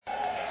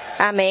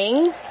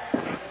Amén.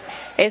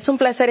 Es un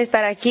placer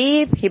estar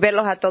aquí y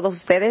verlos a todos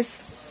ustedes.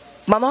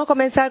 Vamos a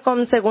comenzar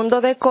con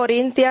 2 de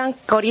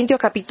Corintios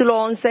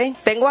capítulo 11.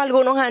 Tengo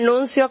algunos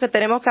anuncios que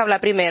tenemos que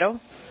hablar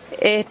primero.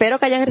 Espero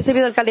que hayan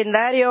recibido el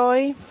calendario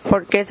hoy,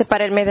 porque es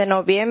para el mes de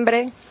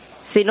noviembre.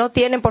 Si no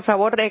tienen, por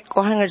favor,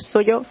 recojan el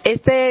suyo.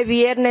 Este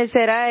viernes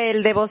será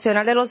el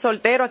devocional de los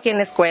solteros aquí en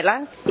la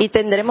escuela. Y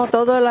tendremos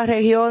toda la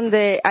región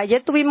de...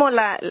 Ayer tuvimos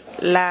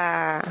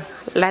la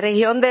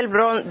región del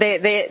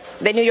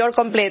de New York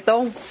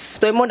completo.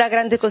 Tuvimos una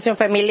gran discusión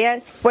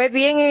familiar. Fue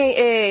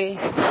bien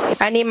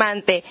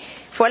animante.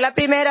 Fue la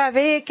primera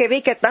vez que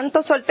vi que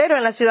tantos solteros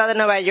en la ciudad de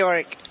Nueva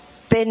York.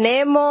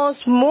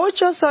 Tenemos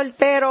muchos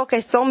solteros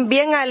que son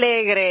bien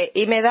alegres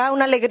y me da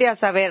una alegría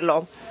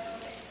saberlo.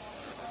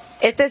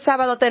 Este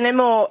sábado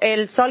tenemos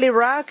el Solid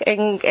Rock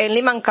en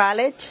Lehman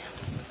College.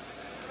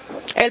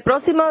 El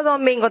próximo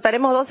domingo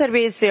tenemos 2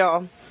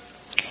 servicios.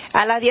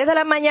 A las 10 de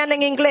la mañana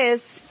en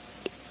inglés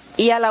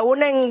y a la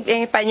 1 en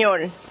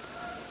español.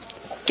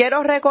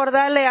 Quiero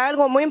recordarle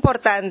algo muy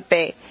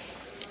importante.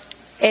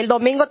 El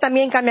domingo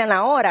también cambian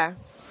la hora.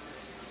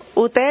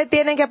 Ustedes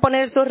tienen que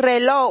poner su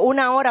reloj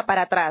 1 hora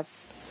para atrás.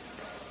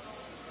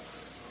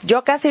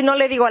 Yo casi no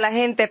le digo a la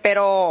gente,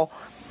 pero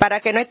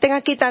para que no estén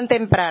aquí tan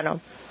temprano.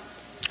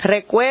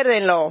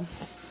 Recuérdenlo,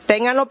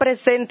 ténganlo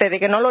presente, de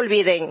que no lo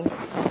olviden.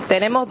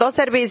 Tenemos 2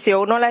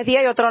 servicios, uno a las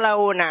 10 y otro a la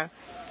 1.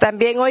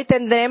 También hoy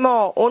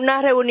tendremos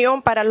una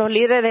reunión para los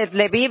líderes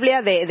de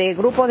Biblia, de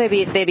grupos de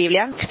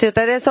Biblia. Si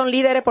ustedes son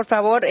líderes, por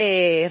favor,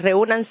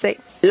 reúnanse.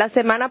 La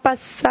semana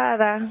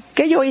pasada,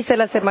 ¿qué yo hice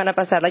la semana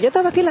pasada? Yo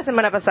estaba aquí la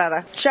semana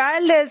pasada.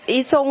 Charles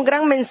hizo un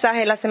gran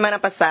mensaje la semana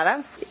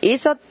pasada.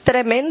 Hizo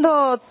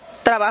tremendo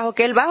trabajo,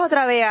 que él va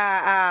otra vez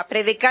a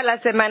predicar la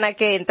semana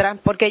que entra,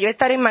 porque yo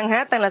estaré en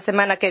Manhattan la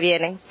semana que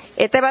viene.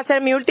 Este va a ser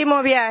mi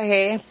último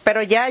viaje,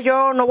 pero ya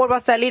yo no vuelvo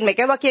a salir, me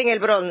quedo aquí en el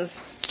Bronx.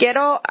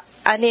 Quiero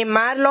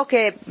animarlo,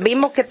 que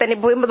vimos que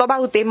tuvimos 2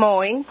 bautismos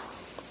hoy,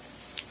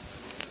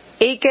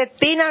 y que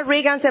Tina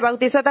Reagan se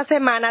bautizó esta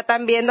semana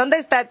también. ¿Dónde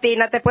está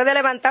Tina? ¿Te puede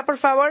levantar, por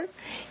favor?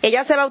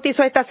 Ella se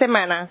bautizó esta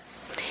semana.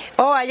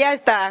 Oh, allá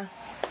está.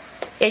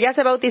 Ella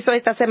se bautizó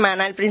esta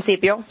semana al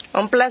principio.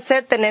 Un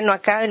placer tenernos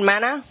acá,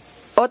 hermana.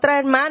 Otra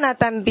hermana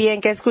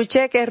también que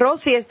escuché, que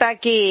Rosy está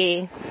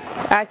aquí.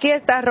 Aquí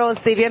está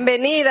Rosy.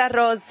 Bienvenida,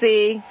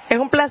 Rosy. Es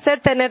un placer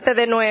tenerte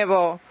de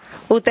nuevo.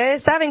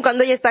 Ustedes saben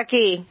cuando ella está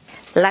aquí,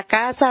 la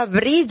casa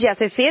brilla,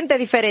 se siente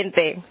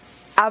diferente.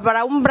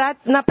 Habrá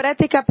una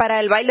práctica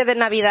para el baile de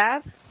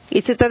Navidad.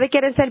 Y si ustedes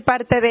quieren ser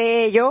parte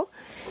de ello,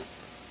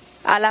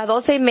 a las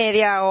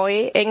 12:30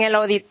 hoy en el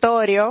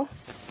auditorio,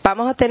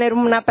 vamos a tener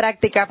una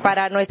práctica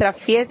para nuestra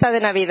fiesta de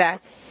Navidad.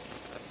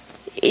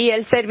 Y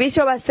el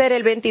servicio va a ser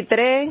el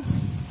 23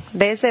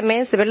 de ese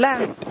mes,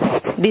 ¿verdad?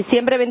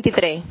 Diciembre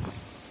 23.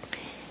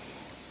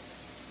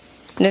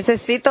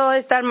 Necesito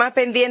estar más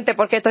pendiente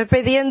porque estoy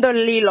pidiendo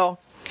el hilo.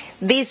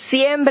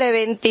 Diciembre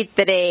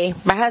 23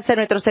 va a ser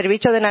nuestro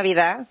servicio de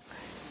Navidad.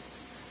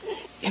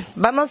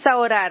 Vamos a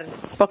orar,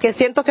 porque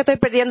siento que estoy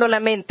perdiendo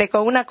la mente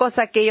con una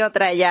cosa aquí y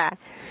otra allá.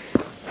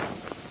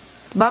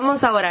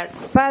 Vamos a orar.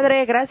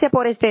 Padre, gracias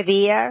por este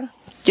día.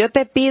 Yo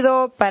te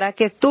pido para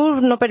que tú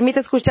nos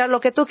permitas escuchar lo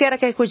que tú quieras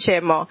que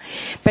escuchemos.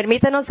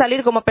 Permítanos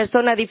salir como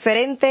personas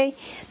diferentes,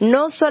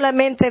 no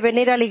solamente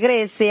venir a la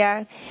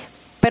iglesia,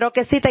 pero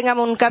que sí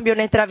tengamos un cambio en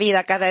nuestra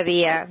vida cada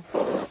día.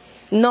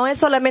 No es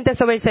solamente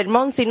sobre el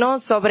sermón, sino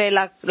sobre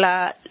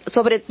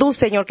sobre tú,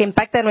 Señor, que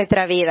impacta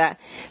nuestra vida.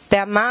 Te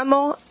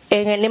amamos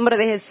en el nombre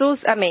de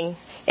Jesús. Amén.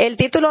 El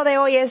título de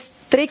hoy es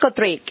Trick or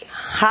Treat.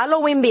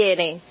 Halloween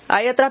viene.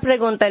 Hay otra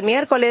pregunta. El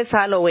miércoles es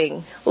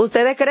Halloween.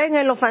 ¿Ustedes creen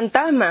en los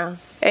fantasmas,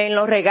 en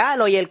los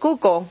regalos y el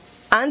cuco?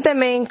 Antes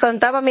me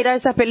encantaba mirar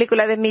esas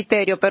películas de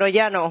misterio, pero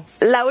ya no.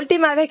 La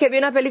última vez que vi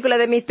una película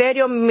de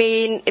misterio,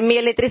 mi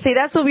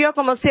electricidad subió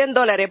como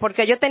 $100,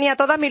 porque yo tenía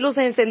todas mis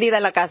luces encendidas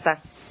en la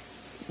casa.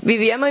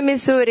 Vivíamos en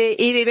Missouri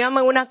y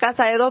vivíamos en una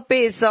casa de 2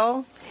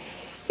 pisos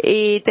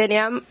y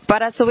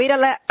para subir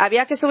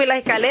había que subir la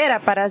escalera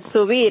para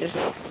subir.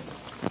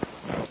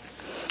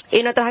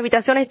 Y nuestras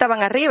habitaciones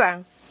estaban arriba.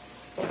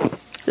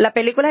 La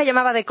película se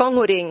llamaba The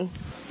Conjuring.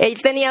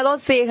 Él tenía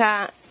 2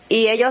 hijas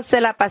y ellos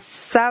se la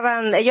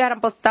pasaban,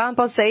 estaban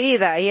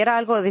poseídas y era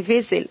algo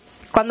difícil.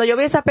 Cuando yo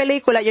vi esa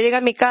película, yo llegué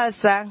a mi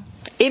casa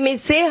y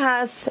mis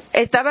hijas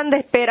estaban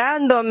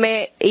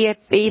esperándome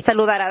y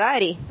saludar a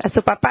Dari, a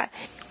su papá.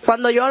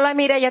 Cuando yo la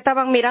miré, ya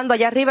estaban mirando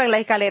allá arriba en la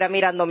escalera,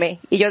 mirándome.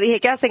 Y yo dije,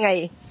 ¿qué hacen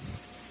ahí?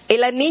 Y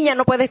la niña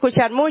no puede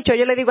escuchar mucho.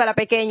 Yo le digo a la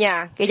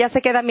pequeña, que ella se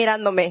queda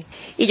mirándome.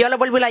 Y yo la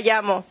vuelvo y la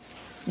llamo.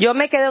 Yo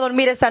me quedé a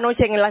dormir esa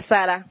noche en la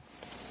sala.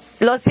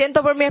 Lo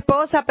siento por mi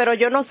esposa, pero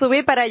yo no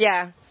subí para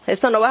allá.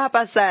 Eso no va a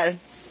pasar.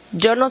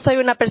 Yo no soy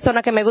una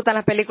persona que me gustan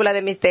las películas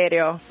de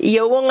misterio. Y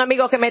hubo un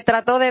amigo que me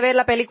trató de ver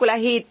la película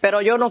Hit,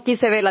 pero yo no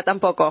quise verla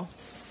tampoco.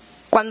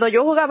 Cuando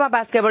yo jugaba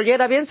básquetbol, yo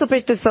era bien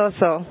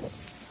supersticioso.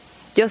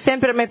 Yo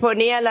siempre me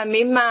ponía la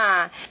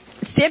media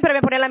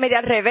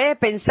al revés,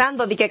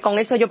 pensando de que con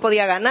eso yo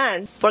podía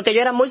ganar, porque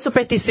yo era muy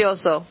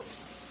supersticioso.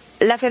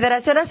 La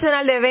Federación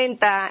Nacional de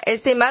Venta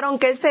estimaron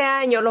que este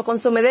año los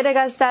consumidores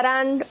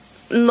gastarán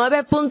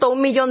 $9.1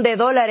 millones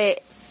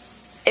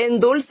en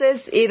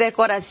dulces y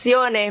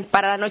decoraciones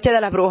para la Noche de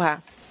la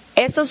Bruja.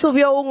 Eso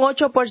subió un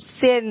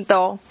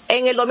 8%.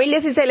 En el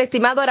 2016 el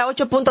estimado era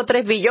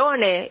 8.3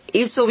 billones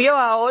y subió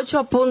a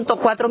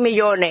 8.4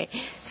 millones.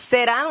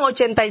 Serán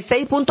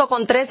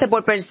 86.13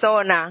 por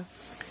persona.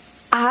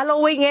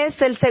 Halloween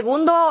es el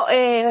segundo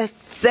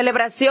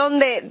celebración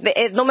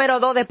número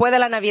 2 después de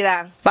la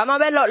Navidad. Vamos a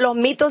ver los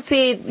mitos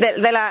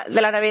de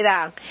la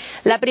Navidad.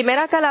 La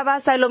primera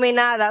calabaza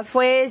iluminada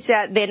fue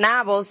hecha de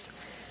nabos,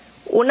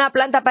 una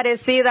planta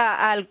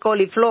parecida al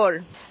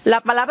coliflor.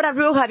 La palabra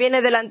bruja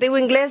viene del antiguo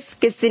inglés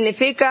que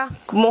significa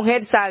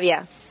mujer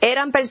sabia.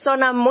 Eran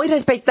personas muy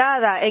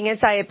respetadas en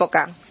esa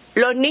época.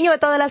 Los niños de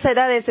todas las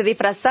edades se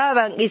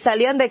disfrazaban y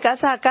salían de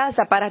casa a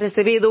casa para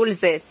recibir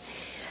dulces.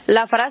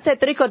 La frase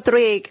trick or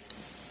treat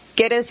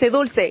quiere decir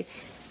dulce.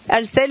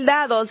 Al ser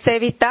dado se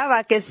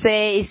evitaba que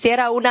se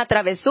hiciera una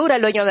travesura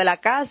el dueño de la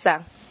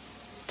casa.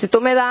 Si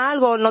tú me das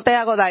algo, no te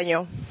hago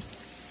daño.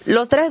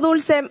 Los 3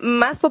 dulces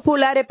más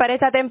populares para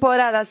esta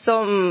temporada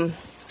son...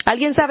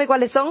 ¿Alguien sabe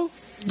cuáles son?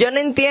 Yo no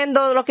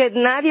entiendo lo que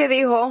nadie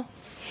dijo.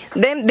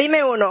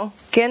 Dime uno.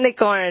 Candy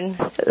corn.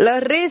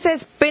 Los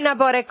Reese's Peanut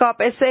Butter Cup.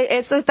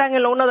 Eso está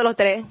en uno de los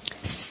 3.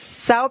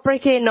 Sour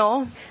Pretty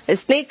no.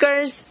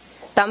 Snickers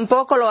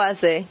tampoco lo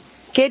hace.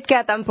 Kit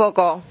Kat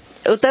tampoco.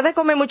 Ustedes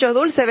comen muchos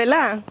dulces,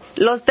 ¿verdad?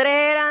 Los 3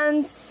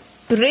 eran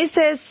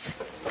Reese's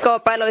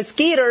para los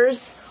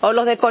Skitters o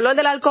los de color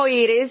del arco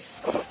iris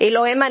y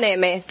los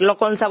M&M, los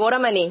con sabor a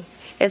maní.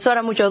 Eso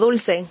era mucho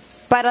dulce.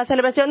 Para la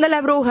celebración de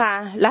la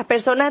bruja, las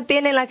personas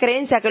tienen la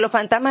creencia que los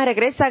fantasmas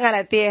regresan a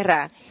la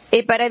tierra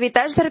y para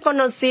evitar ser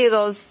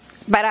conocidos,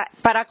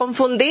 para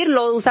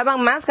confundirlos,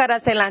 usaban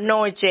máscaras en la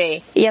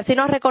noche y así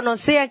no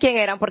reconocían quién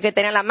eran porque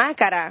tenían la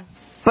máscara.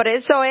 Por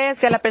eso es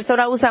que las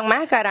personas usan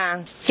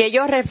máscara, que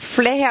ellos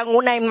reflejan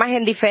una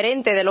imagen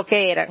diferente de lo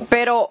que eran.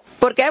 Pero,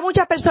 ¿por qué hay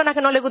muchas personas que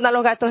no les gustan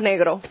los gatos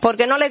negros? ¿Por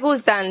qué no les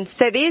gustan?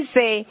 Se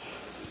dice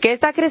que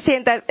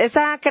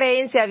esa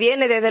creencia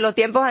viene desde los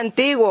tiempos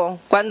antiguos,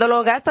 cuando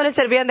los gatos les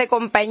servían de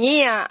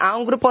compañía a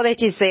un grupo de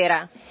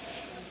hechiceras,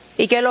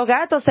 y que los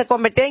gatos se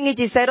convertían en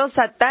hechiceros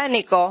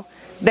satánicos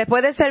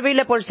después de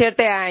servirle por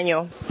 7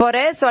 años. Por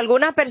eso,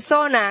 algunas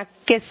personas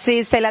que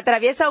si se le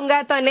atraviesa un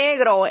gato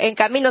negro en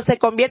camino se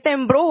convierte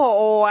en brujo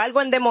o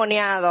algo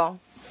endemoniado.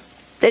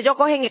 Ellos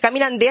cogen y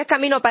caminan 10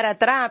 caminos para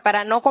atrás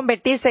para no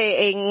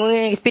convertirse en un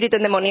espíritu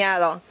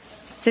endemoniado.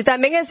 Si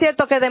también es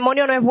cierto que el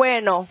demonio no es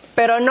bueno,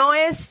 pero no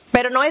es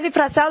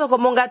disfrazado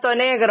como un gato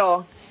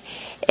negro.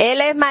 Él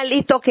es más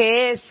listo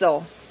que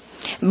eso.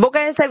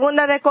 Busquen en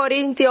 2 de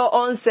Corintios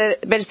 11,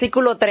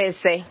 versículo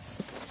 13.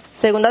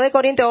 2 de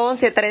Corintios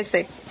 11,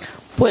 13.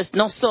 Pues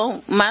no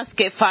son más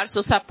que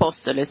falsos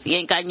apóstoles y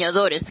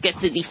engañadores que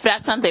se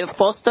disfrazan de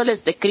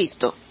apóstoles de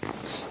Cristo.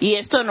 Y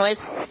esto no es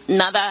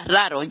nada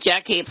raro,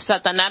 ya que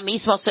Satanás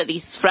mismo se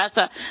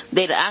disfraza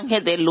del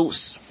ángel de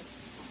luz.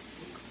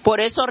 Por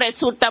eso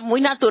resulta muy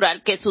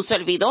natural que sus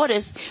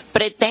servidores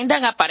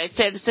pretendan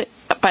aparecer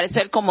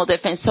como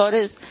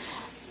defensores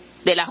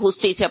de la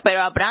justicia,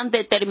 pero habrán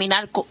de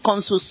terminar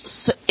con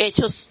sus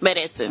hechos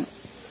merecen.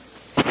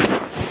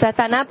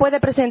 Satanás puede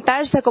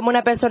presentarse como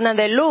una persona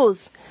de luz,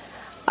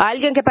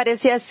 alguien que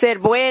parecía ser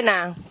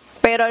buena,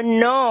 pero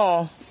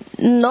no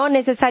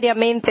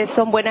necesariamente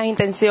son buenas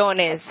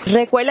intenciones.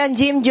 ¿Recuerdan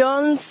Jim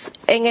Jones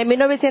en el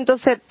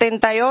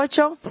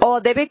 1978?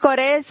 O David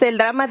Koresh, el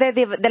drama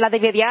de la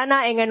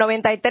Davidiana en el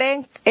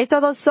 93.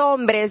 Estos 2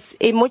 hombres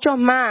y muchos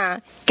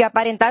más que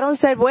aparentaron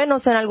ser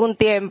buenos en algún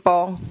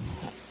tiempo,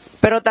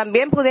 pero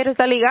también pudieron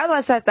estar ligados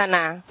a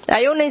Satanás.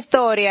 Hay una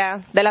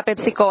historia de la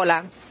Pepsi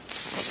Cola.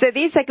 Se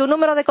dice que un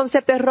número de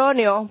conceptos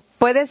erróneos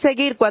puede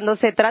seguir cuando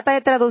se trata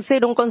de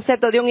traducir un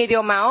concepto de un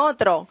idioma a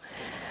otro.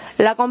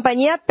 La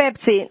compañía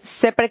Pepsi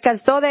se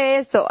percató de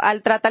esto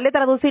al tratar de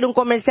traducir un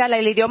comercial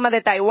al idioma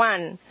de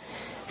Taiwán.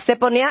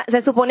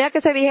 Se suponía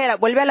que se dijera,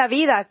 vuelve a la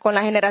vida con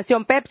la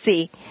generación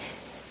Pepsi.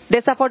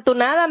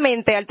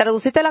 Desafortunadamente, al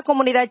traducirse a la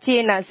comunidad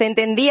china, se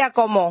entendía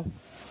como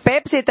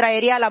Pepsi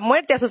traería la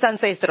muerte a sus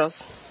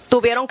ancestros.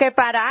 Tuvieron que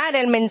parar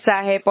el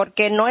mensaje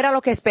porque no era lo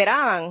que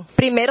esperaban.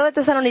 1 de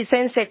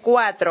Tesalonicenses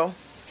 4,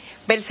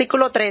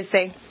 versículo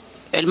 13.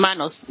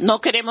 Hermanos, no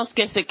queremos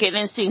que se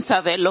queden sin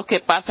saber lo que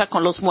pasa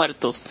con los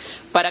muertos,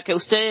 para que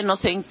ustedes no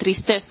se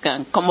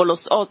entristezcan como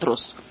los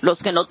otros,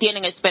 los que no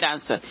tienen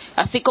esperanza.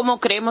 Así como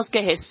creemos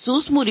que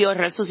Jesús murió y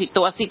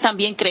resucitó, así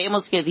también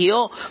creemos que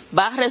Dios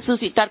va a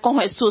resucitar con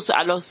Jesús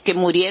a los que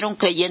murieron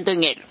creyendo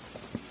en Él.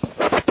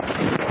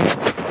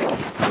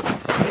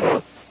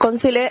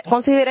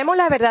 Consideremos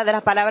la verdad de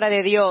la palabra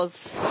de Dios,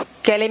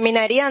 que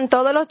eliminarían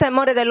todos los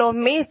temores de los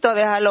mitos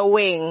de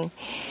Halloween.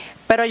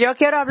 Pero yo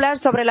quiero hablar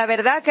sobre la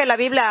verdad que la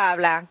Biblia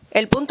habla.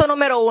 El punto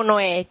número 1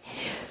 es,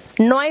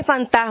 no hay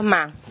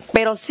fantasma,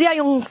 pero sí hay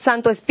un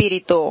Santo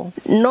Espíritu.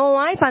 No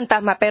hay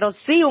fantasma, pero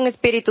sí un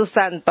Espíritu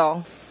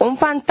Santo. Un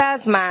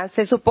fantasma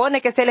se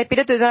supone que es el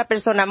espíritu de una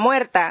persona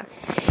muerta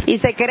y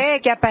se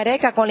cree que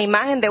aparezca con la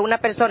imagen de una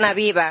persona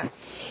viva.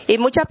 Y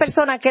muchas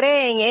personas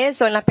creen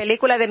eso en las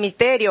películas de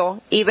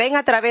misterio y ven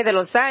a través de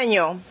los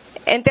años.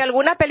 Entre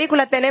algunas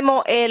películas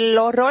tenemos el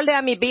horror de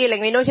Amityville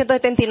en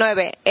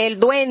 1979, El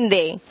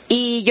Duende.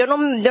 Y yo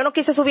no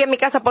quise subir a mi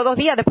casa por 2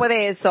 días después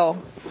de eso.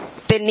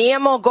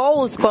 Teníamos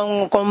Ghost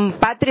con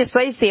Patrick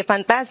Swayze, el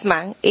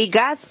fantasma, y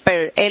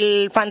Gasper,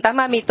 el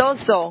fantasma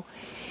mitoso.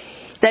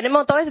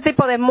 Tenemos todo ese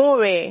tipo de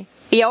movie.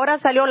 Y ahora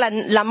salió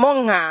la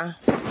monja.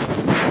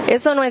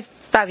 Eso no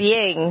está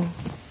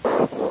bien.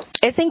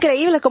 Es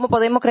increíble cómo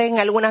podemos creer en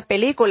algunas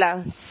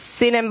películas.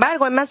 Sin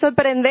embargo, es más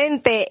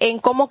sorprendente en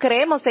cómo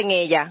creemos en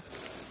ella.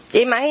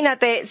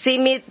 Imagínate, si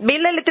mi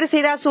bill de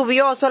electricidad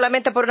subió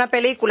solamente por una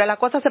película, la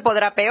cosa se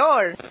podrá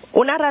peor.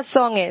 Una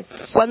razón es,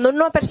 cuando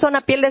una persona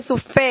pierde su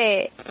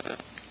fe,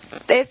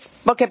 es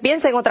porque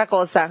piensa en otra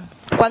cosa.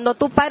 Cuando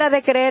tú paras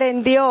de creer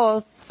en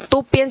Dios,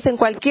 tú piensas en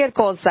cualquier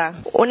cosa.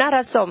 Una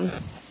razón.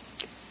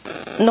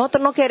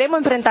 Nosotros no queremos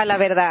enfrentar la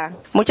verdad.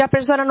 Muchas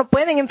personas no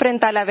pueden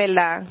enfrentar la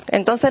verdad,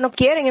 entonces no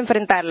quieren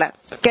enfrentarla.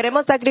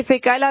 Queremos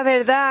sacrificar la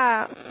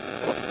verdad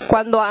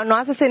cuando nos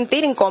hace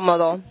sentir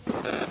incómodo.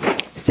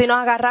 Si nos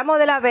agarramos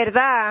de la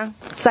verdad,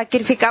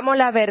 sacrificamos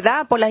la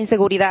verdad por las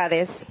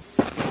inseguridades.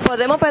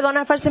 Podemos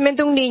perdonar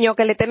fácilmente a un niño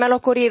que le teme a la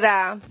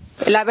oscuridad.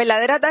 La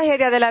verdadera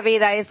tragedia de la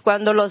vida es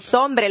cuando los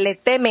hombres le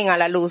temen a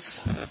la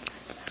luz.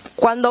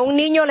 Cuando un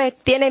niño le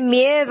tiene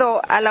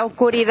miedo a la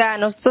oscuridad,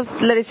 nosotros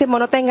le decimos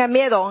no tenga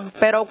miedo,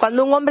 pero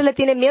cuando un hombre le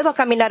tiene miedo a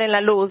caminar en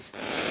la luz,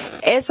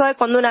 eso es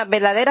cuando una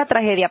verdadera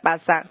tragedia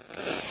pasa.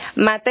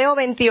 Mateo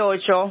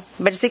 28,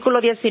 versículo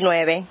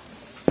 19.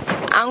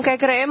 Aunque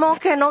creemos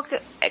que no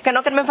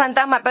creemos en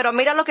fantasmas, pero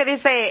mira lo que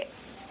dice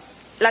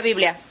la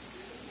Biblia.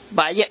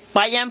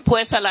 Vayan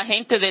pues a la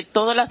gente de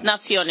todas las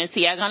naciones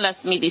y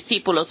háganlas mis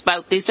discípulos,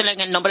 bautícenla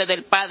en el nombre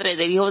del Padre,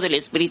 del Hijo y del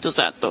Espíritu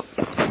Santo.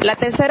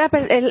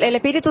 El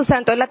Espíritu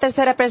Santo es la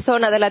tercera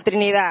persona de la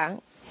Trinidad.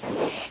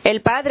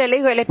 El Padre, el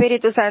Hijo y el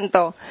Espíritu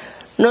Santo.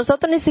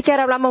 Nosotros ni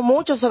siquiera hablamos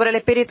mucho sobre el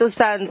Espíritu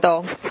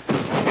Santo,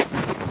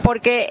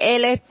 porque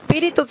el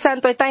Espíritu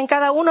Santo está en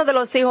cada uno de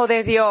los hijos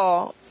de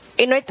Dios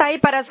y no está ahí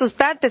para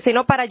asustarte,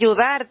 sino para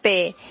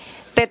ayudarte.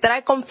 Te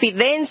trae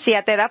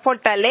confidencia, te da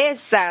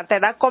fortaleza, te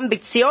da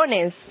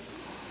convicciones.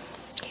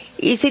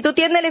 Y si tú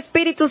tienes el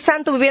Espíritu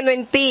Santo viviendo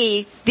en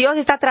ti, Dios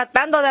está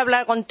tratando de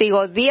hablar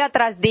contigo día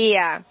tras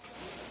día.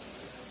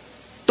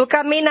 Tú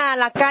caminas a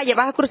la calle,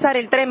 vas a cruzar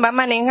el tren, vas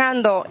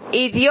manejando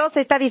y Dios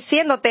está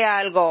diciéndote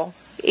algo.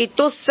 Y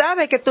tú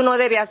sabes que tú no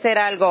debes hacer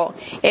algo.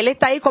 Él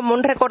está ahí como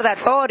un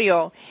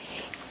recordatorio.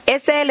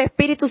 Ese es el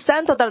Espíritu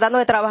Santo tratando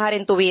de trabajar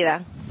en tu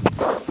vida.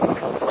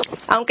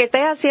 Aunque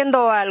estés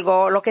haciendo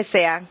algo, lo que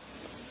sea,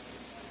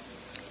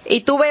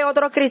 y tú ves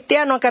otros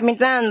cristianos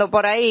caminando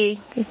por ahí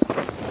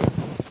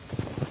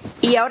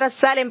y ahora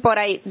salen por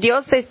ahí,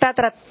 Dios está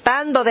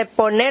tratando de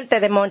ponerte,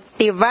 de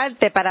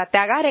motivarte para que te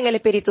agarren el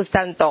Espíritu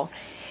Santo.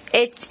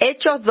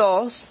 Hechos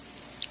 2,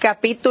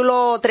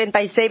 capítulo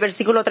 36,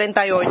 versículo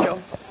 38.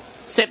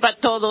 Sepa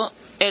todo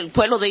el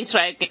pueblo de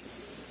Israel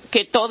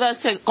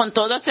con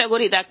toda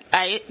seguridad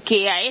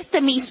que a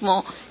este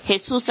mismo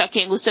Jesús a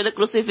quien ustedes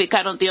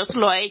crucificaron, Dios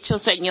lo ha hecho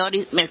Señor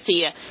y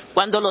Mesías.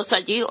 Cuando los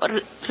allí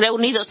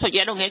reunidos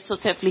oyeron eso,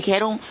 se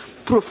afligieron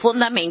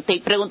profundamente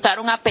y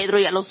preguntaron a Pedro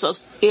y a los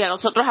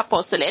otros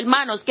apóstoles: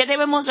 hermanos, ¿qué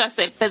debemos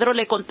hacer? Pedro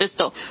le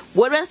contestó: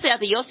 vuélvanse a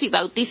Dios y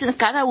bauticen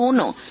cada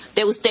uno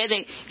de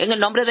ustedes en el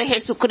nombre de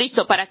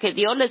Jesucristo para que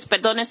Dios les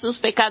perdone sus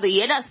pecados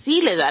y Él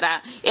así le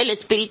dará el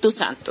Espíritu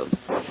Santo.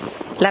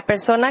 Las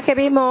personas que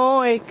vimos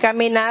hoy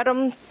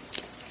caminaron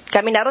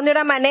de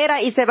una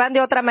manera y se van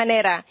de otra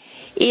manera.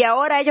 Y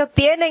ahora ellos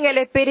tienen el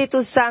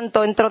Espíritu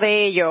Santo dentro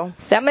de ellos.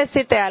 Déjame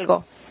decirte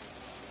algo.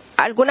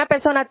 Algunas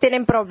personas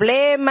tienen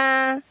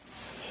problemas,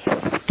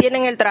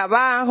 tienen el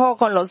trabajo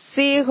con los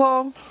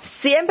hijos.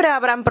 Siempre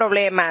habrán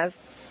problemas.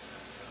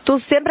 Tú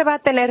siempre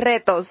vas a tener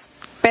retos.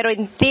 Pero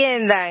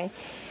entiendan,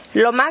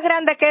 lo más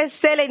grande que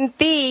es Él en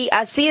ti,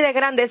 así de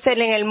grande es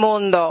Él en el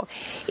mundo.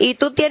 Y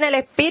tú tienes el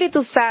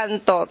Espíritu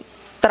Santo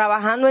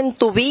trabajando en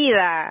tu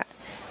vida.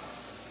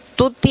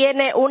 Tú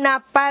tienes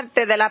una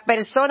parte de la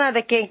persona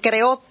de quien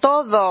creó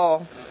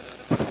todo.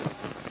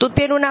 Tú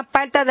tienes una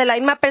parte de la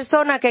misma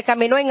persona que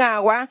caminó en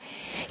agua,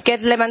 que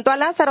levantó a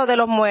Lázaro de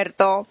los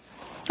muertos.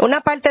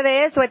 Una parte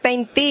de eso está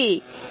en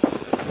ti.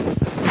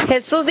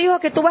 Jesús dijo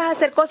que tú vas a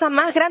hacer cosas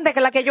más grandes que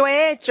las que yo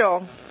he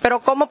hecho. Pero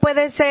 ¿cómo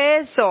puede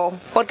ser eso?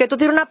 Porque tú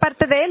tienes una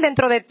parte de Él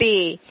dentro de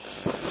ti.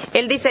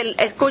 Él dice,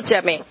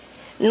 escúchame,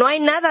 no hay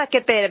nada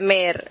que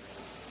temer.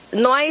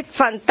 No hay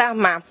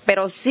fantasma,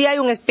 pero sí hay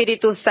un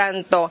Espíritu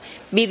Santo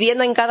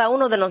viviendo en cada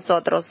uno de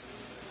nosotros.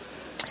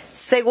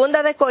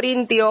 Segunda de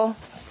Corintios,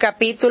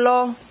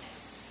 capítulo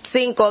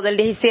 5 del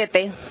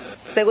 17.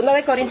 Segunda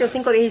de Corintios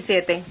 5,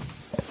 17.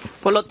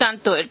 Por lo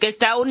tanto, el que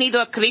está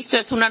unido a Cristo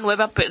es una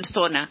nueva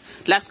persona.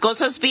 Las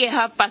cosas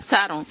viejas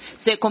pasaron,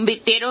 se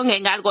convirtieron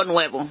en algo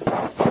nuevo.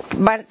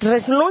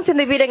 Renuncien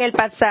de vivir en el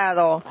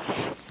pasado.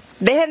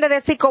 Dejen de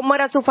decir cómo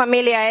era su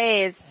familia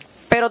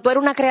pero tú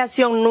eres una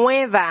creación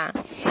nueva.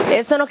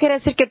 Eso no quiere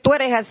decir que tú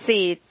eres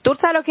así. Tú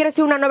sabes lo que quiere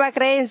decir una nueva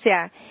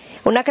creencia,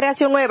 una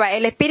creación nueva.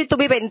 El Espíritu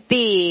vive en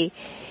ti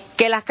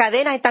que las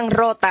cadenas están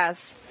rotas.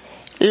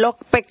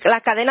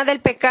 Las cadenas del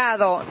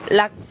pecado,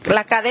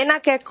 la cadena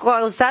que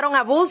causaron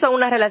abuso en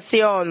una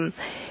relación,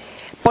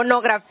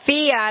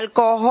 pornografía,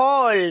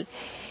 alcohol,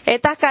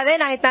 estas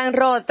cadenas están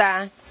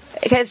rotas.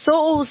 Jesús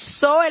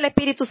usó el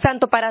Espíritu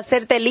Santo para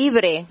hacerte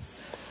libre.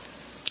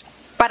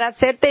 Para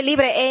hacerte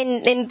libre,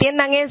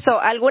 entiendan eso.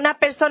 Algunas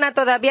personas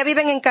todavía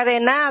viven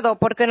encadenados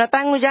porque no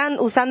están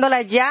usando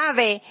la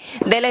llave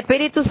del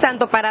Espíritu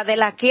Santo para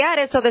delaquear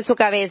eso de su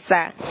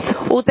cabeza.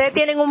 Ustedes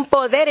tienen un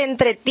poder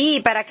entre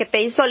ti para que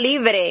te hizo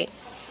libre.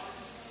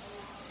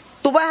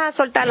 Tú vas a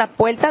soltar la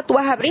puerta, tú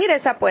vas a abrir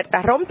esa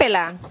puerta,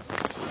 rómpela.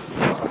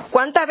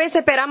 ¿Cuántas veces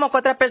esperamos que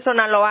otra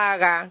persona lo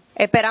haga?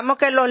 Esperamos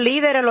que los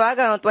líderes lo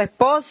hagan, o tu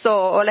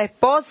esposo, o la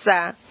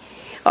esposa,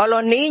 o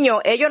los niños.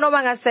 Ellos no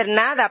van a hacer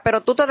nada,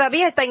 pero tú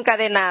todavía estás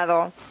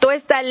encadenado.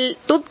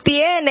 Tú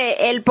tienes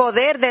el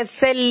poder de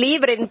ser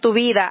libre en tu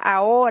vida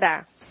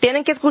ahora.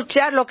 Tienen que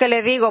escuchar lo que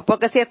les digo,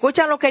 porque si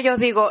escuchan lo que yo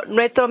digo,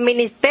 nuestro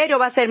ministerio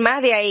va a ser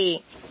más de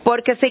ahí.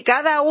 Porque si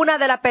cada una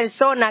de las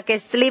personas que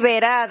es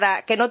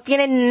liberada, que no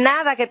tiene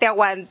nada que te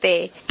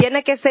aguante,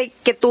 tiene que ser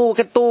que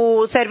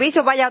tu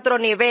servicio vaya a otro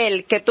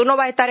nivel, que tú no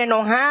vas a estar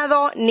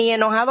enojado ni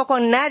enojado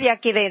con nadie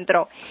aquí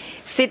dentro.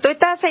 Si tú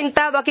estás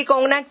sentado aquí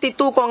con una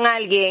actitud con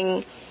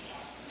alguien,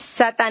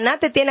 Satanás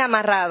te tiene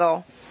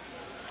amarrado.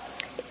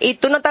 Y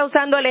tú no estás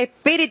usando el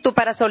espíritu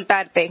para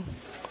soltarte.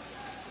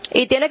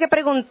 Y tienes que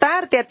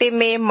preguntarte a ti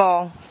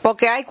mismo,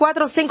 porque hay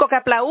 4 o 5 que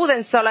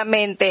aplauden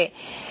solamente.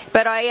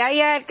 Pero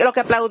hay los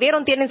que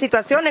aplaudieron tienen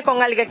situaciones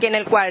con alguien aquí en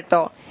el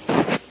cuarto.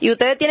 Y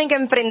ustedes tienen que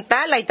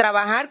enfrentarla y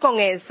trabajar con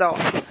eso.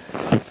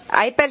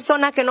 Hay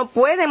personas que no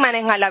pueden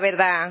manejar la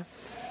verdad.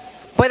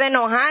 Puede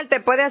enojarte,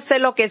 puede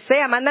hacer lo que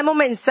sea, mándame un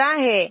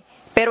mensaje.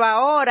 Pero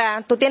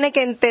ahora tú tienes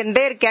que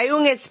entender que hay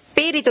un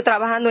espíritu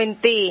trabajando en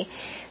ti,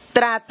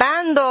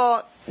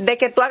 tratando de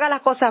que tú hagas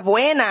las cosas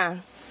buenas.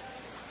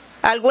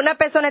 Algunas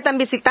personas están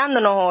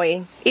visitándonos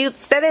hoy. Y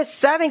ustedes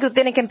saben que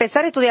tienen que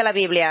empezar a estudiar la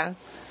Biblia.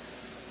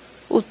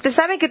 Ustedes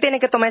saben que tienen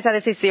que tomar esa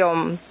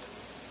decisión.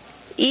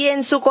 Y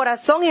en su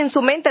corazón y en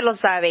su mente lo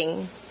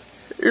saben.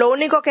 Lo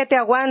único que te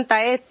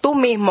aguanta es tú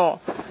mismo.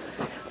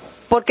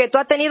 Porque tú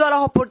has tenido las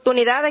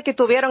oportunidades que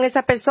tuvieron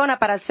esas personas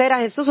para hacer a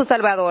Jesús su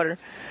Salvador.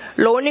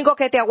 Lo único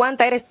que te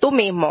aguanta eres tú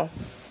mismo.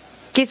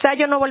 Quizás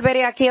yo no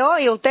volveré aquí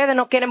hoy, ustedes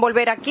no quieren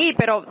volver aquí,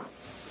 pero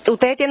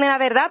ustedes tienen la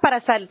verdad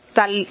para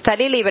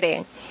salir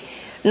libre.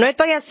 No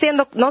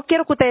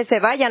quiero que ustedes se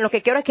vayan, lo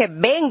que quiero es que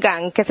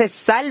vengan, que se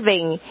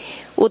salven.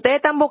 Ustedes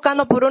están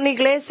buscando por una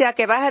iglesia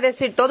que vas a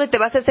decir todo y te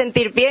vas a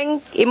sentir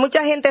bien, y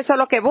mucha gente eso es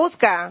lo que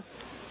busca,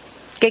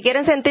 que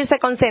quieren sentirse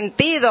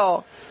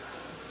consentidos,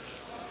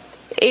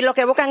 y lo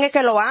que buscan es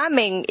que lo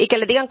amen y que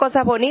le digan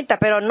cosas bonitas,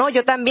 pero no,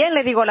 yo también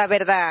le digo la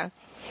verdad.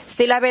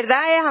 Si la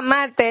verdad es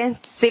amarte,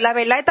 si la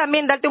verdad es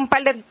también darte un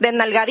par de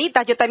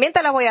nalgaditas, yo también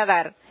te las voy a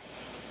dar.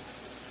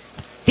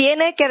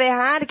 Tienes que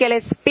dejar que el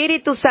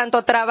Espíritu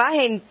Santo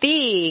trabaje en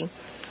ti.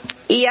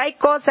 Y hay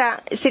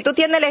cosas, si tú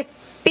tienes el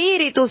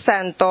Espíritu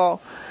Santo,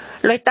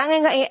 lo están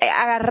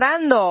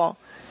agarrando.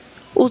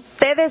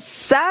 Ustedes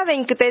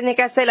saben que tienen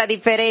que hacer la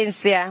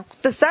diferencia.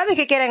 Ustedes saben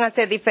que quieren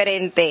hacer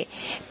diferente.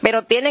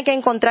 Pero tienen que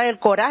encontrar el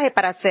coraje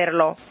para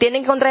hacerlo.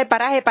 Tienen que encontrar el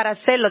coraje para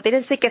hacerlo.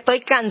 Tienen que decir que estoy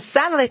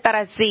cansado de estar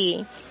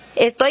así.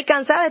 Estoy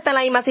cansada de estar en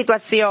la misma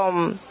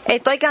situación.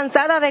 Estoy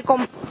cansada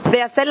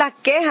de hacer las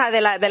quejas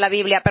de la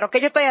Biblia. ¿Pero qué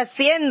yo estoy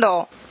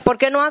haciendo? ¿Por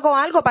qué no hago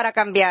algo para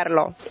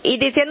cambiarlo? Y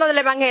diciendo del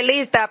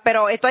evangelista,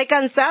 pero estoy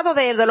cansado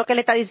de lo que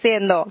le está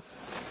diciendo.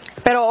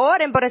 Pero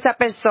oren por esa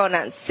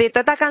persona. Si usted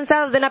está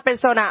cansado de una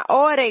persona,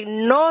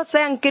 oren. No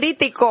sean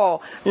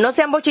críticos, no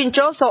sean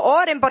bochinchosos,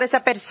 oren por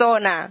esa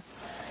persona.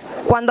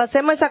 Cuando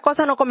hacemos esa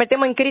cosa nos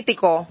convertimos en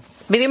críticos.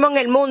 Vivimos en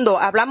el mundo,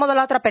 hablamos de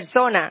la otra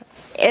persona.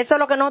 Eso es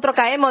lo que nosotros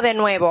caemos de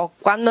nuevo.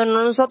 Cuando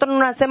nosotros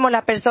no hacemos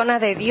las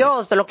personas de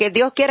Dios, de lo que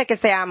Dios quiere que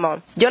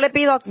seamos. Yo le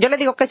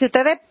digo que si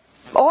ustedes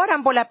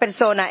oran por la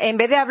persona, en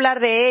vez de hablar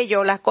de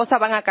ello, las cosas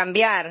van a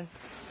cambiar.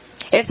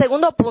 El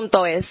segundo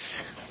punto es,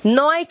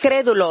 no hay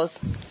crédulos,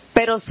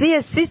 pero sí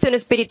existe un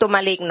espíritu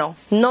maligno.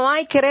 No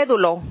hay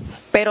crédulo,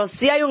 pero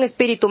sí hay un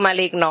espíritu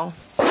maligno.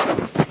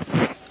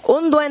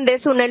 Un duende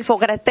es un elfo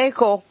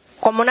gratejo,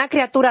 como una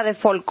criatura de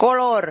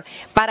folclore,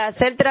 para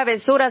hacer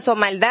travesuras o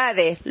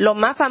maldades. Los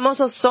más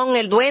famosos son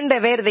el duende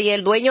verde y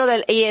el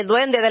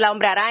duende de la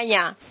hombre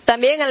araña.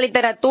 También en la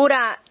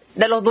literatura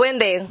de los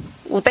duendes,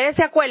 ¿ustedes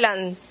se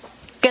acuerdan?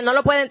 Que no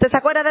lo pueden, ¿se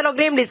acuerdan de los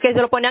gremlins que se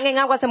lo ponían en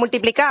agua, se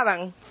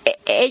multiplicaban?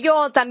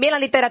 Ellos también, la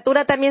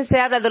literatura también se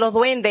habla de los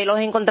duendes, los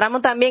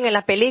encontramos también en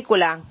las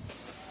películas.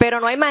 Pero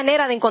no hay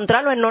manera de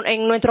encontrarlos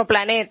en nuestro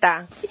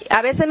planeta.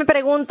 A veces me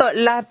pregunto,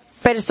 las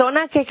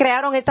personas que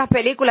crearon estas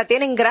películas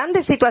tienen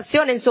grandes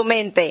situaciones en su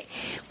mente.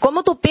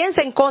 ¿Cómo tú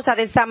piensas en cosas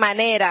de esa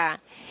manera?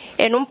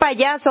 En un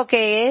payaso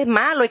que es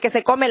malo y que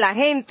se come la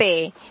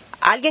gente.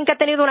 Alguien que ha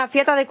tenido una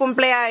fiesta de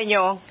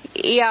cumpleaños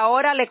y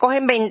ahora le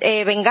cogen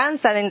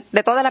venganza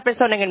de todas las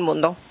personas en el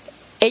mundo.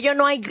 Ellos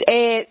no hay...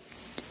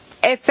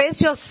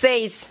 Efesios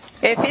 6,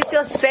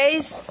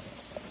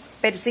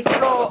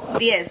 versículo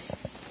 10.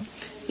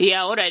 Y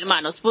ahora,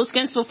 hermanos,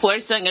 busquen su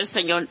fuerza en el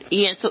Señor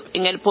y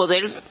en el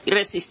poder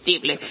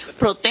irresistible.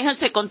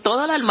 Protéjanse con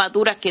toda la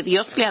armadura que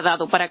Dios le ha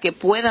dado para que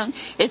puedan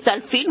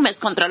estar firmes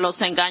contra los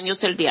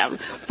engaños del diablo.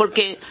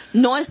 Porque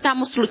no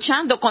estamos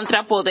luchando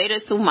contra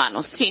poderes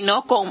humanos,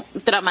 sino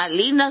contra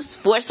malignas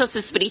fuerzas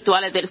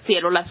espirituales del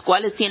cielo, las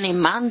cuales tienen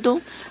mando,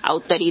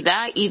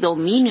 autoridad y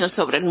dominio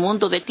sobre el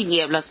mundo de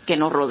tinieblas que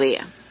nos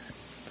rodea.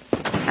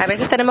 A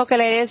veces tenemos que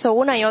leer eso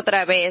una y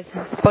otra vez,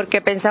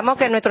 porque pensamos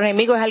que nuestro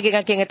enemigo es alguien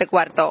aquí en este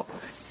cuarto.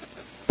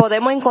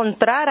 Podemos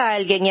encontrar a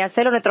alguien y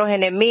hacerlo nuestros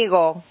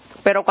enemigos,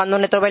 pero cuando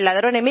nuestro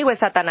verdadero enemigo es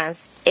Satanás,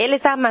 él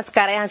está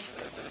mascarado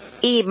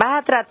y vas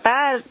a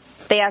tratar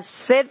de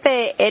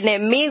hacerte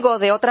enemigo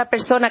de otra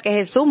persona que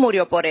Jesús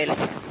murió por él.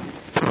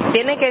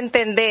 Tienes que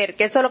entender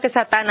que eso es lo que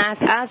Satanás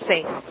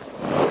hace.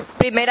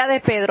 Primera de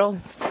Pedro,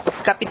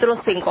 capítulo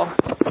 5,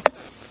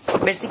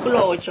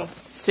 versículo 8.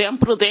 Sean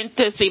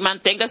prudentes y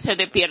manténganse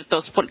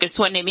despiertos, porque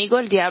su enemigo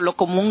el diablo,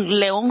 como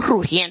un león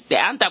rugiente,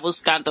 anda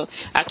buscando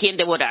a quien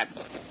devorar.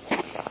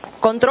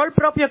 Control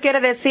propio quiere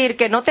decir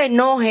que no te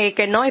enoje,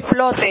 que no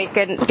explote,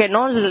 que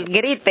no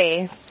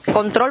grite.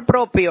 Control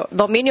propio,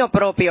 dominio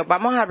propio.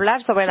 Vamos a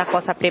hablar sobre las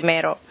cosas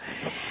primero.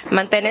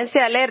 Mantenerse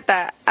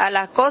alerta a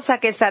las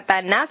cosas que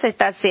Satanás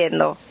está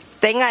haciendo.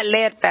 Ten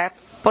alerta,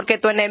 porque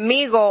tu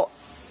enemigo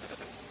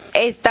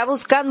está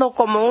buscando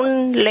como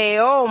un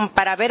león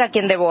para ver a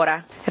quién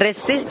devora.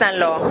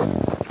 Resístanlo.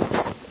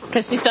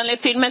 Resístanle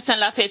firmes en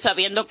la fe,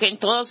 sabiendo que en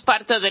todas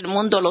partes del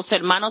mundo los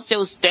hermanos de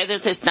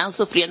ustedes están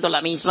sufriendo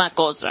la misma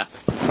cosa.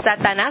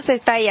 Satanás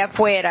está ahí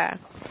afuera,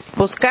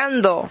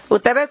 buscando.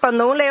 Usted ve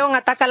cuando un león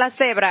ataca a la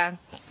cebra,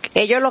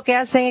 ellos lo que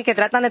hacen es que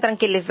tratan de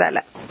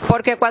tranquilizarla.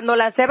 Porque cuando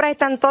las cebras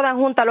están todas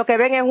juntas, lo que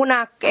ven es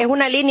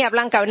una línea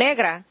blanca o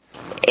negra.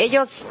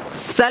 Ellos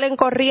salen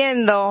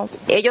corriendo,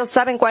 ellos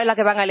saben cuál es la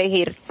que van a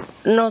elegir.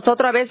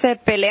 Nosotros a veces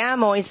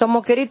peleamos y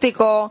somos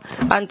críticos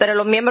entre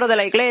los miembros de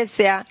la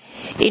iglesia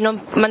y nos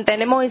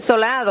mantenemos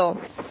isolados.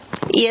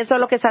 Y eso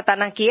es lo que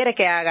Satanás quiere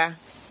que haga.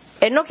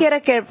 Él no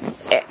quiere que...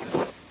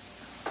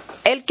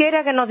 Él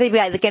quiere que nos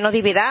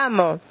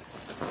dividamos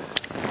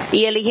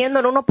y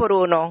eligiéndolo uno por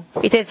uno.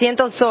 Y te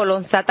siento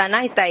solo,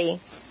 Satanás está ahí.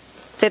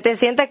 Te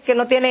sientes que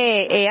no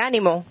tiene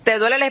ánimo, te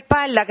duele la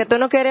espalda, que tú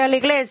no quieres ir a la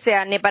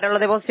iglesia ni para los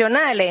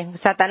devocionales.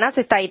 Satanás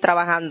está ahí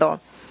trabajando.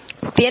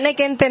 Tienes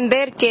que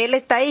entender que él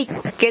está ahí.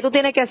 ¿Qué tú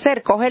tienes que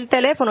hacer? Coge el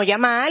teléfono,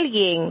 llama a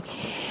alguien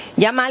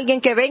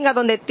que venga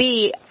donde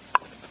ti,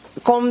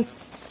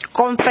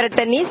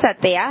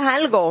 confraternízate, haz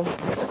algo.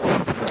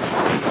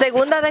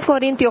 Segunda de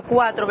Corintios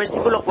 4,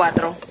 versículo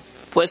 4.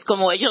 Pues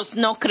como ellos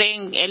no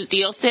creen, el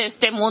Dios de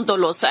este mundo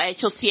los ha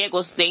hecho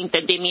ciegos de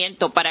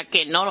entendimiento para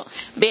que no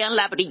vean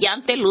la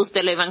brillante luz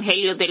del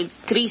Evangelio del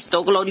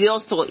Cristo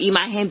glorioso,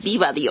 imagen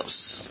viva de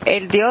Dios.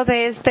 El Dios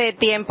de este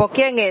tiempo,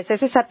 ¿quién es?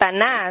 Ese es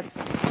Satanás.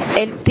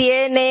 Él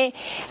tiene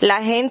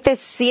la gente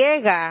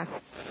ciega.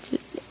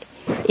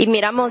 Y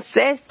miramos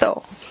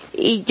esto.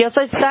 Y yo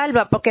soy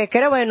salva porque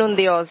creo en un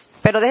Dios.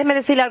 Pero déjeme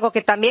decirle algo,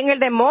 que también el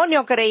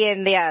demonio creía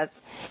en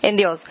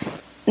Dios.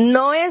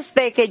 No es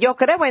de que yo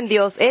creo en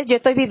Dios, es yo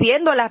estoy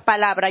viviendo las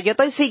palabras, yo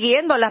estoy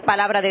siguiendo las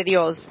palabras de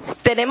Dios.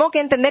 Tenemos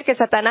que entender que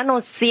Satanás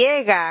nos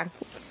ciega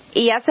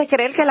y hace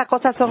creer que las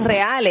cosas son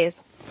reales.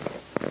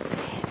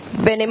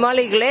 Venimos a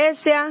la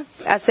iglesia,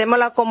 hacemos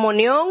la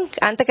comunión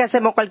antes que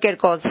hacemos cualquier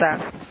cosa.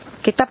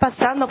 ¿Qué está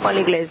pasando con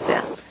la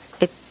iglesia?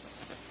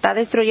 Está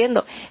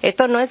destruyendo.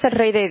 Esto no es el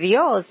rey de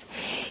Dios.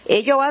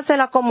 Ellos hacen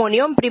la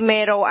comunión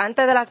primero,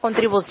 antes de la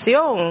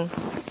contribución.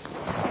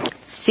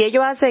 Si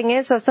ellos hacen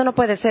eso, esto no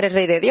puede ser el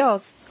rey de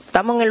Dios.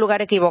 Estamos en el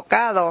lugar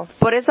equivocado.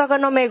 Por eso que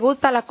no me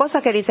gustan las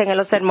cosas que dicen en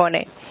los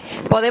sermones.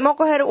 Podemos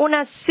coger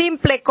una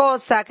simple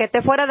cosa que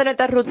esté fuera de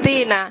nuestra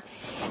rutina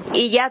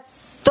y ya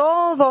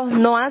todo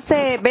nos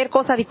hace ver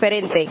cosas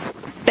diferentes.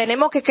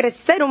 Tenemos que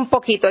crecer un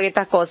poquito en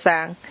estas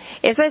cosas.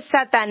 Eso es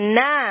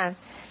Satanás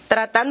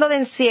tratando de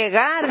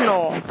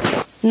enciegarnos.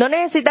 No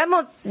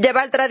necesitamos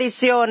llevar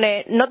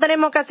tradiciones. No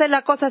tenemos que hacer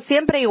las cosas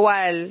siempre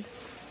igual.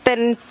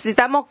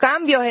 Necesitamos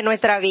cambios en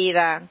nuestra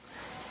vida.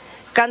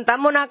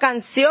 Cantamos una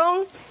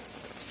canción,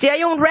 si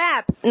hay un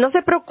rap, no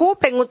se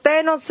preocupen,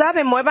 ustedes no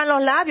saben, muevan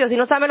los labios, si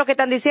no saben lo que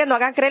están diciendo,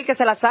 hagan creer que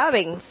se la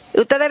saben.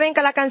 Ustedes ven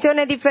que la canción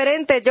es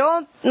diferente,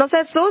 no se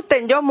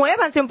asusten,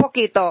 muévanse un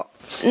poquito.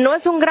 No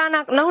es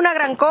una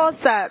gran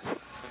cosa.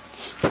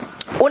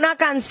 Una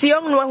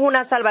canción no es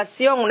una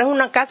salvación, no es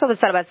un caso de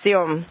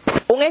salvación.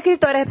 Un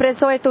escritor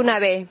expresó esto una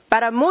vez.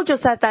 Para muchos,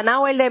 Satanás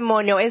o el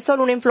demonio es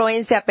solo una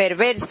influencia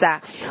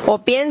perversa,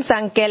 o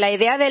piensan que la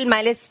idea del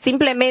mal es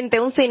simplemente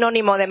un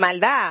sinónimo de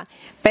maldad,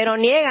 pero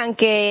niegan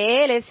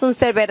que él es un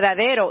ser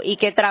verdadero y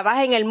que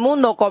trabaja en el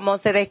mundo como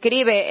se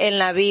describe en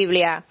la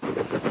Biblia.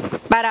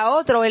 Para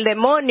otros, el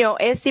demonio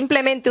es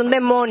simplemente un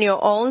demonio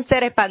o un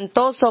ser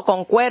espantoso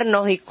con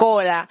cuernos y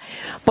cola.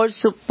 Por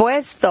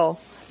supuesto,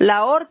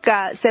 La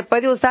horca se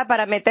puede usar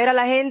para meter a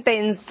la gente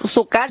en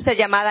su cárcel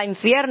llamada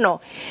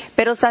infierno,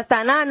 pero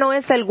Satanás no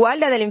es el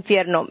guardia del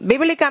infierno.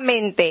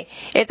 Bíblicamente,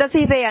 estas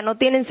ideas no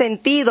tienen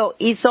sentido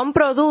y son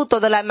producto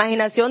de la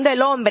imaginación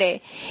del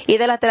hombre y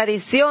de las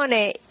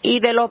tradiciones y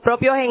de los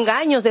propios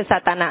engaños de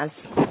Satanás.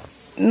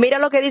 Mira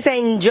lo que dice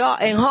en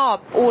Job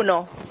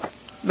 1,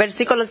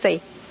 versículo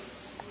 6.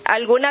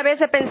 Algunas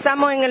veces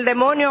pensamos en el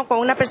demonio con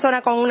una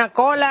persona con una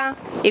cola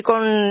y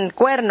con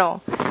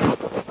cuerno,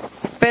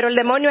 pero el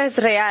demonio es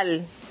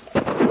real.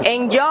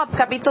 En Job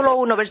capítulo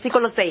 1,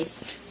 versículo 6.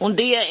 Un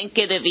día en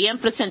que debían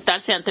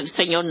presentarse ante el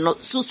Señor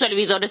sus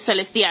servidores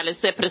celestiales,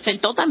 se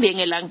presentó también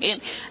el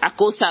ángel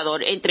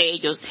acusador entre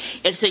ellos.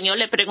 El Señor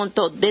le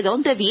preguntó, ¿de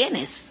dónde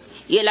vienes?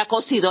 Y el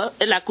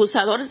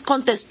acusador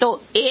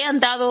contestó, he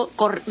andado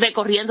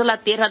recorriendo la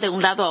tierra de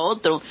un lado a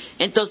otro.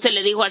 Entonces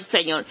le dijo al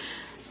Señor,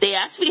 ¿te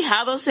has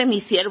fijado en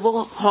mi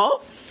siervo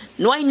Job?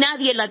 No hay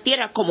nadie en la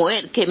tierra como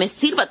él, que me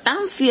sirva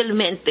tan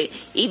fielmente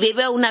y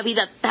vive una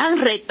vida tan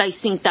recta y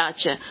sin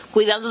tacha,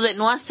 cuidando de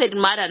no hacer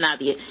mal a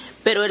nadie.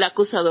 Pero el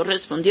acusador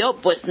respondió,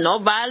 pues no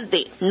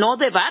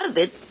de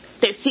balde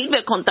te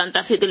sirve con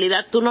tanta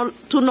fidelidad. Tú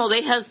no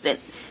dejas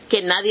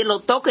que nadie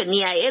lo toque,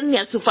 ni a él, ni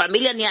a su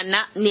familia, ni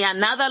a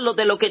nada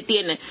de lo que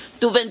tiene.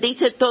 Tú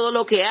bendices todo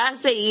lo que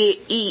hace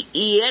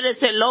y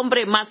eres el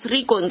hombre más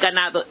rico en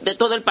ganado de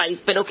todo el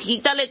país. Pero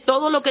quítale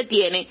todo lo que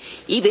tiene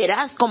y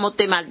verás cómo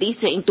te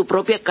maldice en tu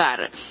propia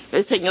cara.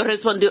 El Señor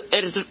respondió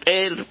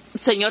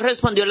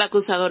al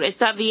acusador,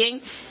 está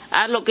bien,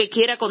 haz lo que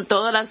quiera con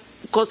todas las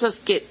cosas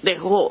que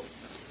dejó,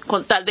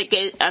 con tal de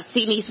que a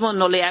sí mismo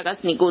no le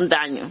hagas ningún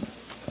daño.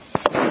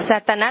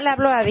 Satanás le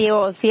habló a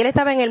Dios y él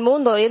estaba en el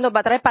mundo yendo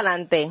para atrás y para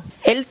adelante.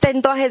 Él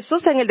tentó a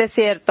Jesús en el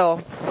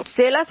desierto.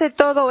 Si él hace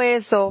todo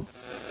eso,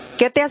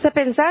 ¿qué te hace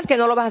pensar que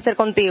no lo vas a hacer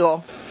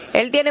contigo?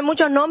 Él tiene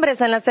muchos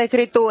nombres en las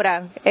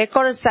Escrituras. Es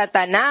con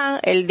Satanás,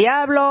 el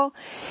diablo,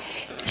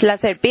 la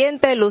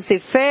serpiente,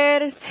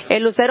 Lucifer,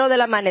 el lucero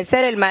del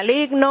amanecer, el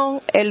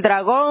maligno, el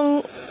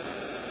dragón,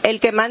 el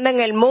que manda en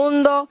el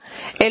mundo,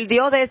 el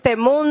Dios de este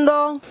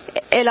mundo,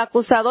 el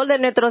acusador de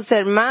nuestros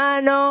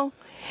hermanos,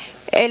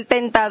 el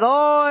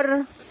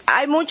tentador.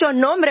 Hay muchos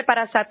nombres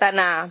para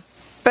Satanás,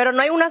 pero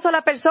no hay una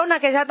sola persona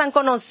que sea tan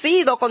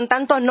conocido con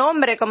tantos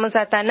nombres como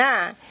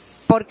Satanás,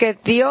 porque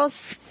Dios,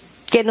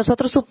 que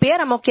nosotros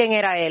supiéramos quién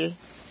era Él.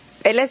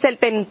 Él es el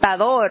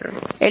tentador.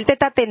 Él te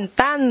está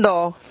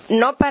tentando,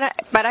 no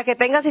para que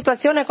tengas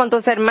situaciones con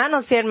tus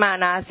hermanos y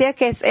hermanas. Así es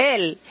que es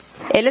Él.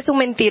 Él es un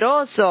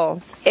mentiroso.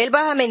 Él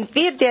va a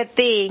mentirte a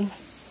ti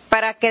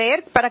para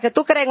que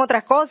tú creas en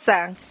otras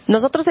cosas.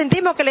 Nosotros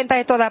sentimos que Él está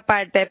en todas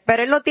partes,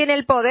 pero Él no tiene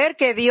el poder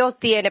que Dios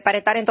tiene para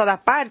estar en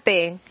todas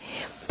partes.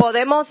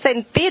 Podemos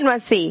sentirnos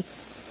así,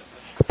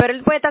 pero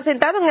Él puede estar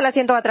sentado en el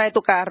asiento de atrás de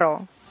tu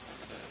carro.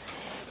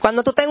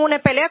 Cuando tú tengas una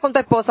pelea con tu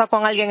esposa o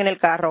con alguien en el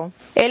carro,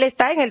 Él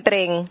está en el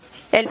tren,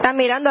 Él está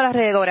mirando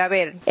alrededor, a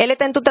ver, Él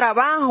está en tu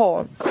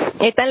trabajo,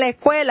 está en la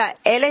escuela,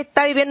 Él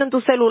está viviendo en tu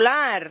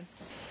celular.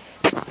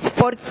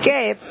 ¿Por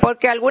qué?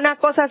 Porque alguna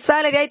cosa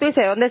sale de ahí y tú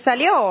dices, ¿dónde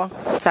salió?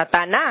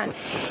 Satanás.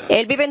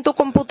 Él vive en tu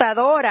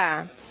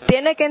computadora.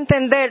 Tiene que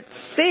entender,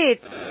 sí,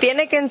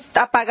 tiene que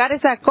apagar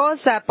esa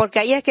cosa porque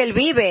ahí es que Él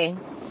vive.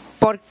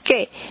 ¿Por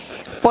qué?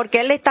 Porque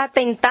Él está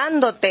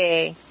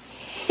tentándote.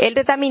 Él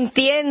te está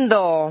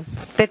mintiendo.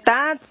 Te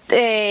está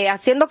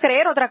haciendo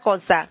creer otra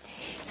cosa.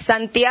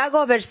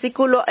 Santiago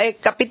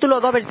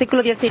capítulo 2,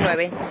 versículo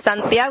 19.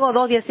 Santiago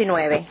 2,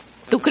 19.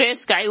 ¿Tú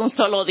crees que hay un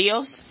solo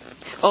Dios?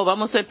 O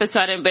vamos a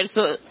empezar en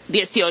verso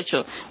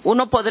 18.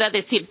 Uno podrá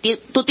decir,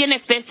 tú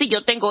tienes fe si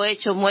yo tengo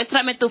hechos,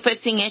 muéstrame tu fe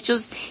sin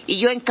hechos y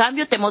yo en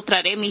cambio te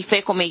mostraré mi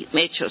fe con mis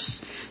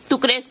hechos. Tú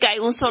crees que hay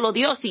un solo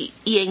Dios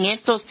y en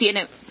estos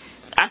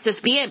haces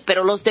bien,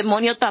 pero los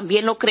demonios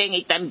también lo creen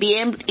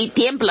y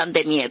tiemblan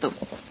de miedo.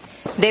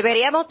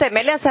 ¿Deberíamos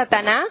temerle a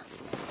Satanás?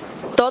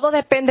 Todo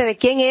depende de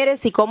quién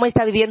eres y cómo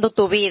está viviendo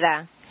tu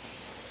vida.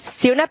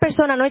 Si una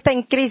persona no está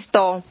en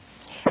Cristo,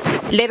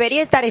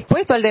 debería estar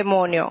expuesto al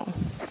demonio.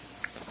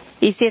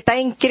 Y si está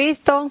en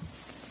Cristo,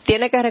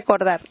 tiene que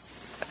recordar,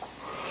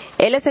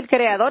 Él es el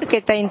creador que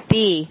está en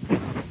ti.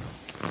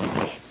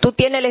 Tú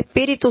tienes el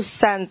Espíritu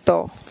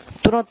Santo.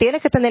 Tú no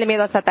tienes que tener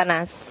miedo a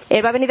Satanás.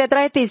 Él va a venir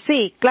detrás de ti,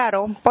 sí,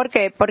 claro. ¿Por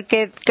qué?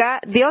 Porque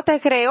Dios te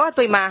creó a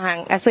su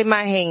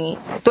imagen.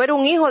 Tú eres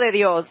un hijo de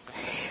Dios.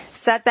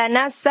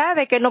 Satanás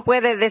sabe que no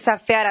puede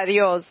desafiar a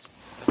Dios.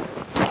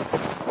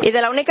 Y de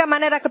la única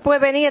manera que puede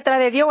venir detrás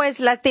de Dios es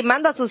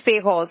lastimando a sus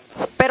hijos.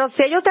 Pero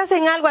si ellos te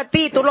hacen algo a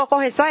ti, tú lo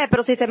coges suave.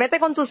 Pero si se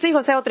mete con tus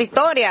hijos, es otra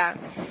historia.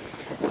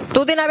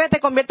 Tú de una vez te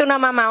conviertes en una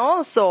mamá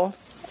oso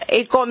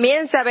y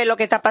comienza a ver lo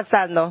que está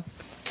pasando.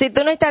 Si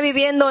tú no estás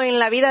viviendo en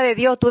la vida de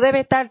Dios, tú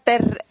debes estar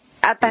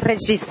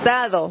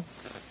aterrorizado.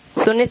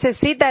 Tú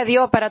necesitas a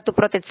Dios para tu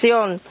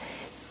protección.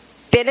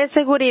 Tienes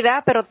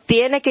seguridad, pero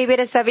tienes que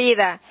vivir esa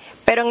vida.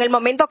 Pero en el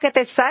momento que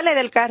te sale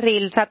del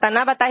carril,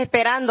 Satanás va a estar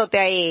esperándote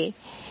ahí.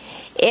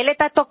 Él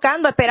está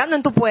tocando, esperando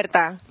en tu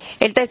puerta.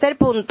 El tercer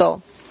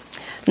punto,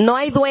 no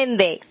hay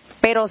duende,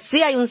 pero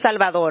sí hay un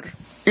Salvador.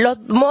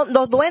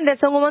 Los duendes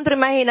son un monstruo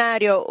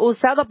imaginario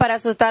usado para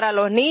asustar a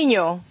los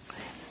niños.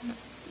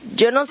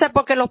 Yo no sé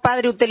por qué los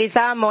padres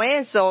utilizábamos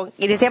eso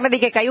y decíamos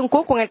que hay un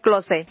cuco en el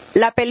closet.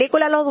 La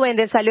película Los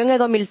Duendes salió en el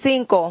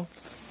 2005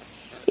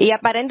 y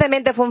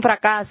aparentemente fue un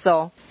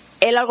fracaso.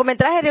 El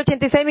largometraje de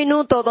 86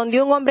 minutos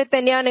donde un hombre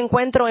tenía un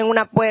encuentro en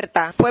una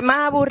puerta fue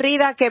más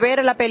aburrida que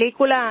ver la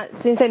película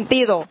sin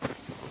sentido.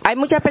 Hay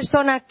muchas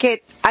personas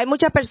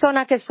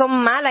que son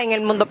malas en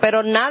el mundo,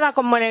 pero nada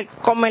como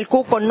el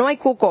cuco, no hay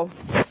cuco.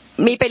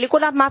 Mi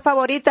película más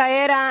favorita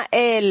era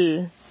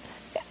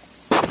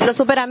Los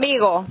Super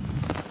Amigos.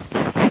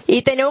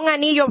 Y tenía un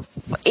anillo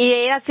y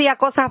él hacía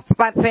cosas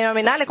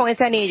fenomenales con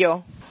ese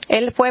anillo.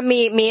 Él fue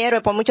mi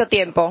héroe por mucho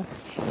tiempo.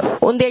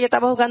 Un día yo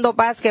estaba jugando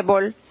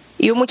básquetbol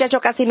y un muchacho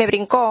casi me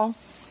brincó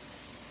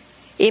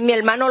y mi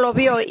hermano lo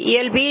vio y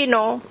él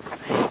vino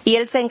y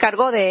él se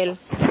encargó de él.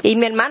 Y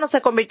mi hermano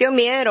se convirtió en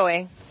mi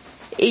héroe.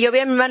 Y yo vi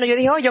a mi hermano y yo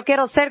dije, yo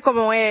quiero ser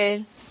como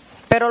él.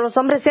 Pero los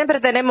hombres siempre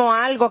tenemos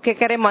algo que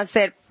queremos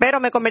hacer. Pero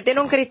me convertí en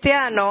un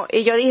cristiano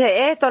y yo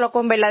dije, esto es lo que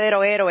es un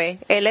verdadero héroe.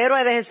 El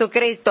héroe de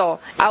Jesucristo.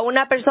 A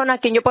una persona a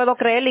quien yo puedo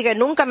creer y que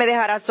nunca me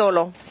dejará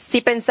solo.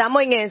 Si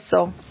pensamos en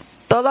eso,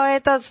 todas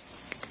estas,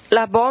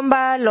 las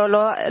bombas,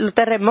 los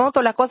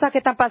terremotos, las cosas que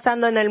están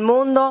pasando en el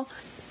mundo,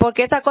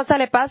 porque estas cosas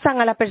le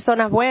pasan a las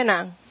personas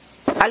buenas.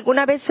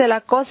 Algunas veces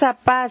las cosas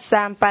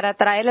pasan para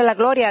traerle la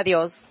gloria a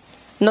Dios.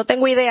 No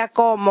tengo idea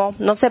cómo,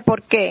 no sé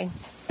por qué.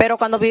 Pero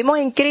cuando vivimos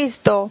en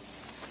Cristo,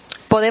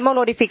 podemos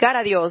glorificar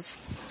a Dios.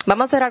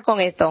 Vamos a cerrar con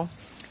esto.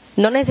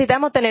 No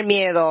necesitamos tener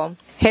miedo.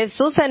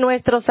 Jesús es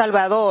nuestro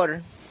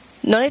Salvador.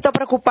 No necesito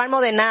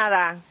preocuparnos de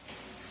nada.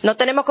 No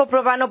tenemos que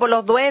preocuparnos por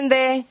los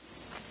duendes.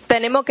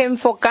 Tenemos que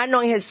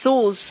enfocarnos en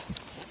Jesús,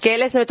 que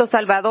Él es nuestro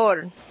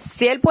Salvador.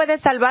 Si Él puede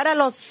salvar a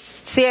los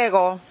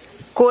ciegos,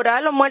 curar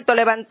a los muertos,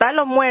 levantar a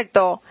los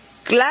muertos,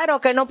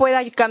 claro que no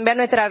puede cambiar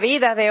nuestra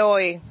vida de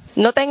hoy.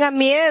 No tengan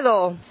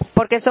miedo,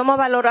 porque somos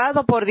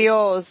valorados por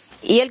Dios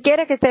y Él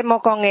quiere que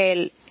estemos con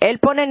Él. Él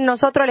pone en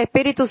nosotros el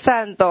Espíritu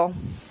Santo.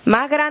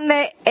 Más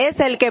grande es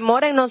el que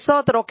mora en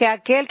nosotros que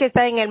aquel que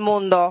está en el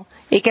mundo,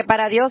 y que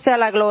para Dios sea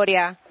la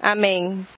gloria. Amén.